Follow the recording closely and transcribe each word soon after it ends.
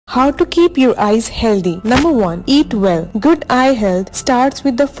How to keep your eyes healthy. Number 1. Eat well. Good eye health starts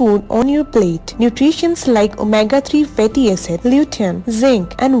with the food on your plate. Nutrients like omega-3 fatty acid, lutein,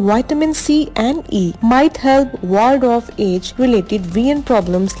 zinc, and vitamin C and E might help ward off age-related vision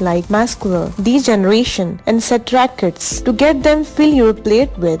problems like macular degeneration and cataracts. To get them, fill your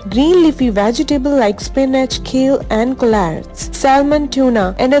plate with green leafy vegetables like spinach, kale, and collards, salmon,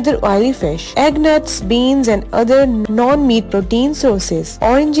 tuna, and other oily fish, egg, nuts, beans, and other non-meat protein sources,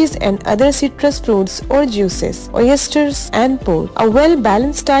 oranges and other citrus fruits or juices, oysters, and pork. A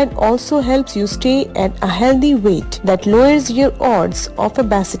well-balanced diet also helps you stay at a healthy weight that lowers your odds of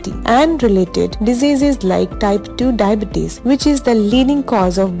obesity and related diseases like type 2 diabetes, which is the leading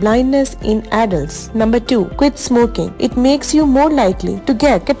cause of blindness in adults. Number 2. Quit smoking. It makes you more likely to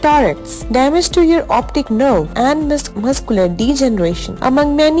get cataracts, damage to your optic nerve, and muscular degeneration,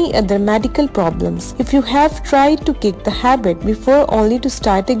 among many other medical problems. If you have tried to kick the habit before only to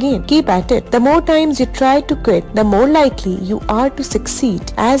start again, keep at it. The more times you try to quit, the more likely you are to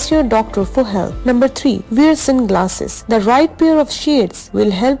succeed. Ask your doctor for help. Number 3. Wear sunglasses. The right pair of shades will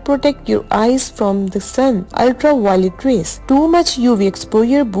help protect your eyes from the sun ultraviolet rays. Too much UV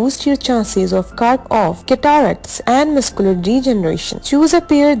exposure boosts your chances of cataracts and muscular degeneration. Choose a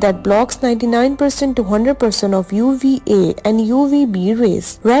pair that blocks 99% to 100% of UVA and UVB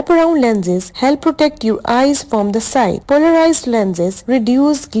rays. Wraparound lenses help protect your eyes from the side. Polarized lenses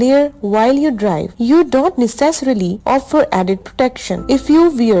reduce glare while you drive. You don't necessarily offer added protection. If you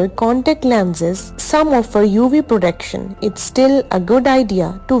wear contact lenses, some offer UV protection. It's still a good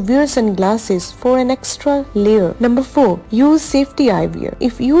idea to wear sunglasses for an extra layer. Number 4. Use safety eyewear.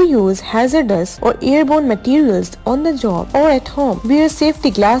 If you use hazardous or airborne materials on the job or at home, wear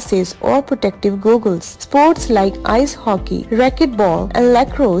safety glasses or protective goggles. Sports like ice hockey, racquetball, and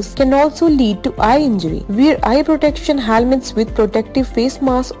lacrosse can also lead to eye injury. Wear eye protection helmets with protective face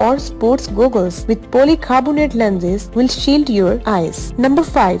masks or sports goggles with polycarbonate lenses will shield your eyes. Number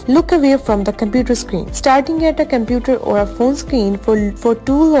 5. Look away from the computer screen. Starting at a computer or a phone screen for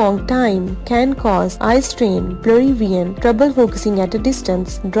too long time can cause eye strain, blurry vision, trouble focusing at a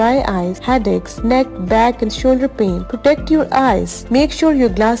distance, dry eyes, headaches, neck, back, and shoulder pain. Protect your eyes. Make sure your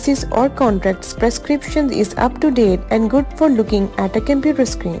glasses or contacts prescription is up to date and good for looking at a computer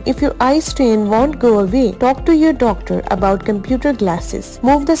screen. If your eye strain won't go away, talk to your doctor about computer glasses.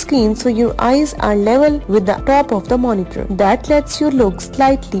 Move the screen so your eyes are level with the top of the monitor. That lets you look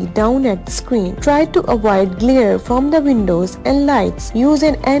slightly down at the screen. Try to avoid glare from the windows and lights. Use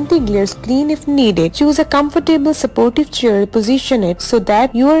an anti-glare screen if needed. Choose a comfortable supportive chair. Position it so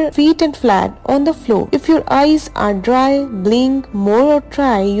that your feet are flat on the floor. If your eyes are dry, blink more or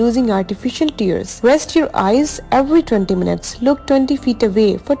try using artificial tears. Rest your eyes every 20 minutes. Look 20 feet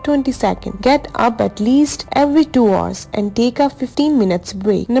away for 20 seconds. Get up at least every 2 hours and take a 15 minutes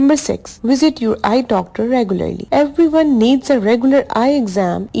break. Number 6. Visit your eye doctor regularly. Everyone needs a regular eye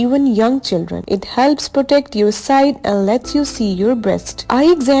exam, even young children. It helps protect your sight and lets you see your best.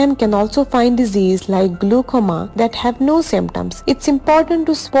 Eye exam can also find disease like glaucoma that have no symptoms. It's important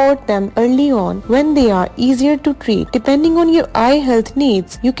to spot them early on when they are easier to treat. Depending on your eye health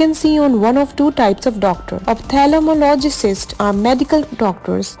needs, you can see on one of two types of doctor. Ophthalmologists are medical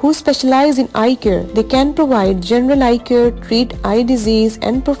doctors who specialize in eye care. They can provide general eye care, treat eye disease,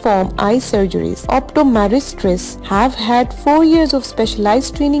 and perform eye surgeries. Optometrists have had 4 years of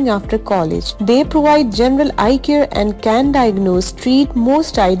specialized training after college. They provide general eye care and can diagnose, treat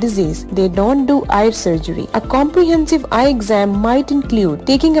most eye disease. They don't do eye surgery. A comprehensive eye exam might include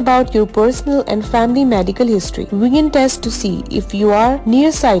taking about your personal and family medical history, vision test to see if you are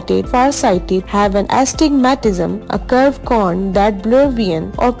nearsighted, farsighted, have an astigmatism, a curved cornea that blur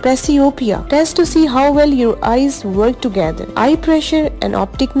vision, or presbyopia. Test to see how well your eyes work together. Eye pressure and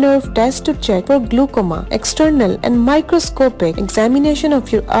optic nerve test to check for glaucoma. External and microscopic examination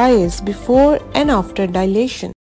of your eyes before and after dilation.